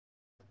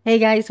Hey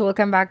guys,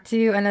 welcome back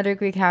to another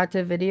quick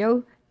how-to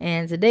video.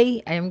 And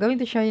today I am going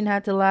to show you how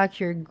to lock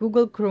your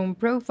Google Chrome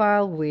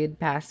profile with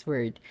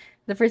password.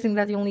 The first thing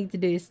that you'll need to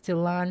do is to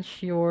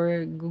launch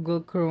your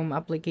Google Chrome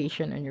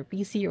application on your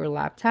PC or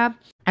laptop,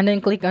 and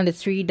then click on the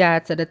three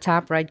dots at the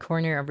top right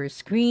corner of your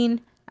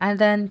screen, and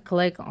then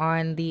click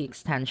on the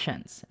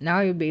extensions.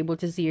 Now you'll be able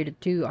to see the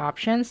two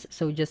options,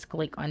 so just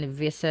click on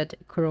Visit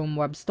Chrome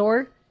Web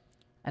Store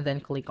and then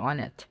click on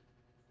it.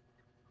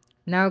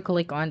 Now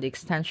click on the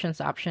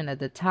extensions option at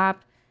the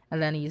top, and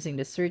then using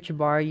the search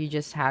bar, you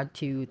just have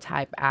to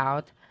type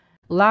out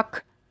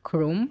lock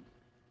Chrome.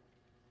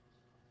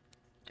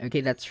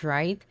 Okay, that's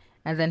right.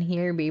 And then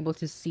here you'll be able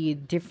to see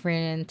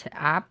different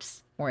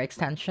apps or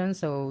extensions.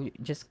 So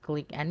just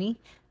click any.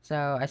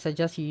 So I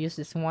suggest you use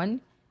this one.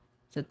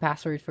 Set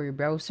password for your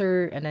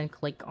browser and then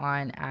click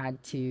on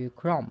add to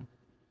Chrome.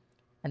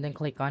 And then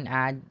click on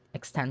add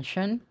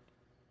extension.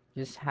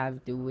 Just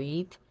have to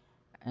wait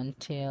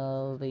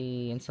until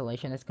the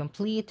installation is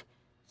complete.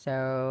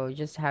 So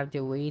just have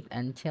to wait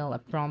until a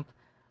prompt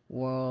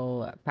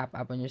will pop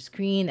up on your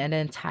screen and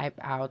then type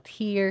out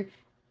here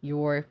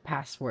your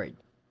password.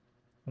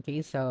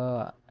 Okay,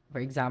 so for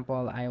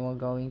example, I will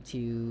going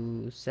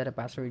to set a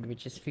password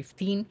which is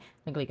 15,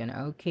 then click on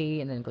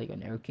OK and then click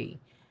on OK.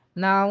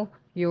 Now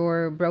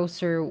your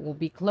browser will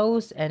be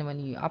closed, and when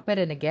you open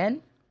it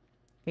again,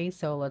 okay,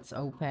 so let's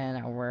open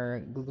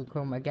our Google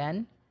Chrome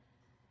again.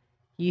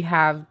 You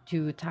have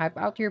to type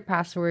out your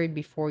password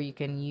before you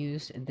can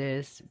use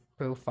this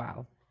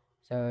profile.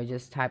 So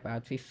just type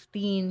out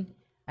 15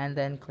 and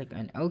then click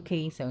on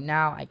OK. So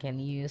now I can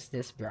use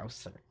this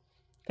browser.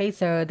 Okay,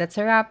 so that's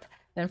a wrap.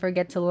 Don't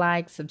forget to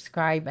like,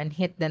 subscribe, and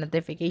hit the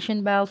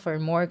notification bell for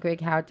more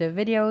quick how-to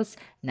videos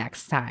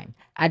next time.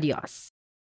 Adios.